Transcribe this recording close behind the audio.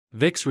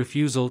Vic's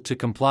refusal to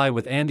comply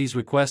with Andy's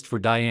request for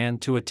Diane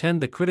to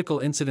attend the critical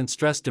incident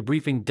stress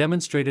debriefing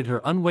demonstrated her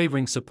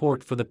unwavering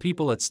support for the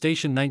people at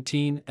Station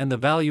 19 and the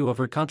value of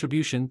her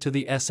contribution to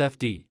the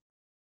SFD.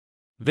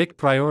 Vic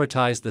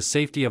prioritized the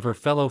safety of her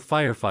fellow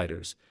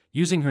firefighters,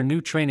 using her new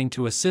training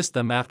to assist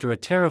them after a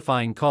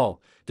terrifying call,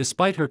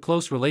 despite her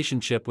close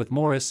relationship with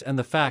Morris and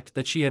the fact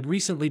that she had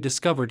recently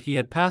discovered he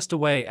had passed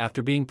away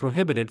after being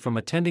prohibited from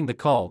attending the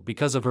call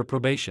because of her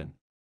probation.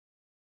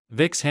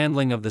 Vic's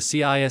handling of the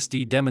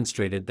CISD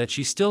demonstrated that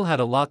she still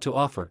had a lot to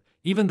offer,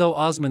 even though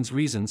Osmond's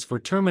reasons for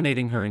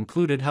terminating her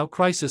included how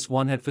Crisis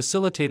 1 had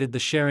facilitated the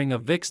sharing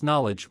of Vic's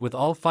knowledge with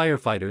all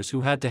firefighters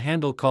who had to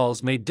handle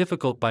calls made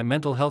difficult by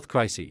mental health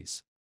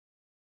crises.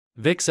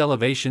 Vic's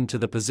elevation to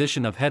the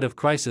position of head of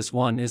Crisis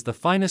 1 is the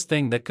finest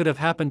thing that could have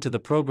happened to the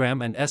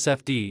program and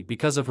SFD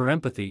because of her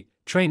empathy,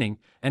 training,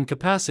 and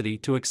capacity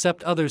to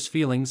accept others'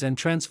 feelings and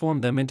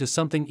transform them into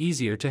something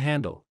easier to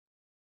handle.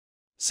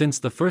 Since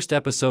the first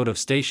episode of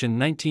Station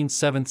 19's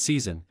 7th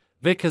season,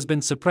 Vic has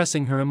been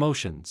suppressing her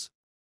emotions.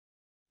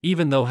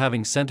 Even though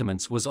having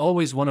sentiments was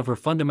always one of her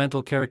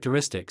fundamental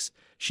characteristics,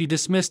 she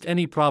dismissed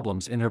any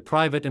problems in her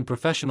private and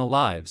professional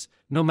lives,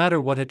 no matter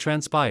what had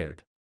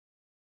transpired.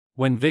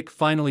 When Vic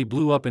finally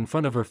blew up in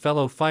front of her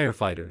fellow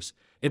firefighters,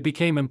 it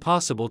became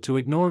impossible to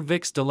ignore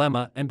Vic's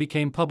dilemma and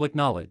became public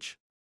knowledge.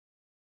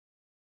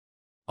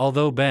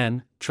 Although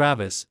Ben,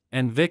 Travis,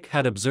 and Vic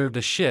had observed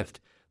a shift,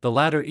 the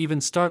latter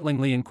even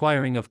startlingly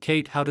inquiring of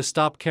Kate how to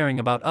stop caring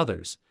about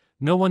others,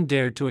 no one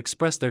dared to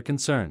express their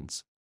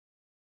concerns.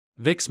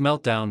 Vic's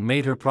meltdown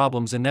made her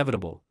problems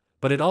inevitable,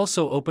 but it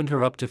also opened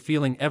her up to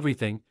feeling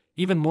everything,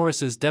 even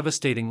Morris's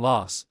devastating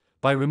loss,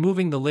 by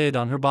removing the lid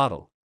on her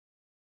bottle.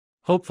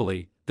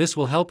 Hopefully, this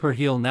will help her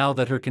heal now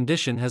that her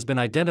condition has been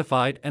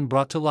identified and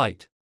brought to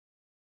light.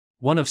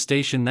 One of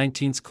Station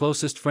 19's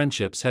closest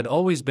friendships had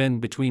always been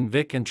between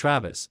Vic and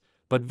Travis,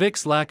 but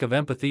Vic's lack of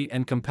empathy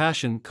and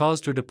compassion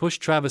caused her to push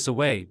Travis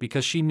away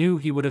because she knew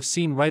he would have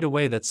seen right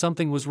away that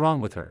something was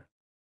wrong with her.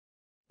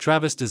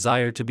 Travis'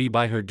 desire to be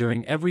by her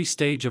during every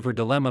stage of her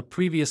dilemma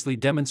previously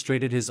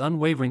demonstrated his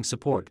unwavering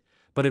support,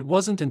 but it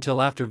wasn't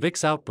until after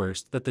Vic's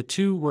outburst that the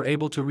two were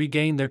able to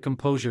regain their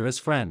composure as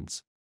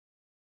friends.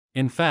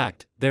 In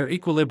fact, their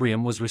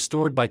equilibrium was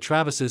restored by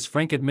Travis's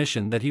frank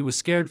admission that he was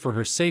scared for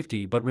her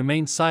safety but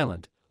remained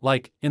silent,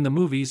 like in the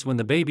movies when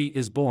the baby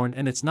is born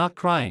and it's not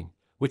crying,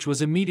 which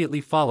was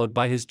immediately followed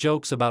by his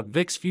jokes about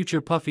Vic's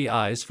future puffy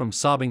eyes from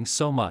sobbing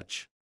so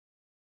much.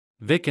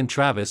 Vic and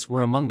Travis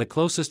were among the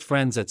closest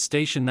friends at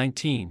Station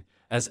 19,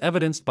 as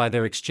evidenced by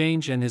their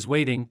exchange and his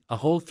waiting a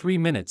whole 3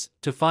 minutes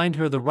to find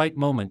her the right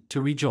moment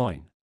to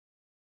rejoin.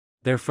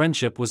 Their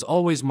friendship was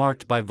always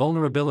marked by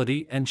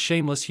vulnerability and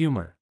shameless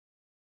humor.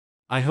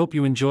 I hope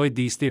you enjoyed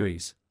these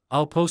theories.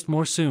 I'll post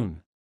more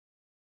soon.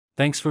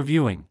 Thanks for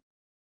viewing.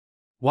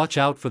 Watch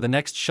out for the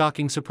next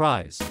shocking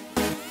surprise.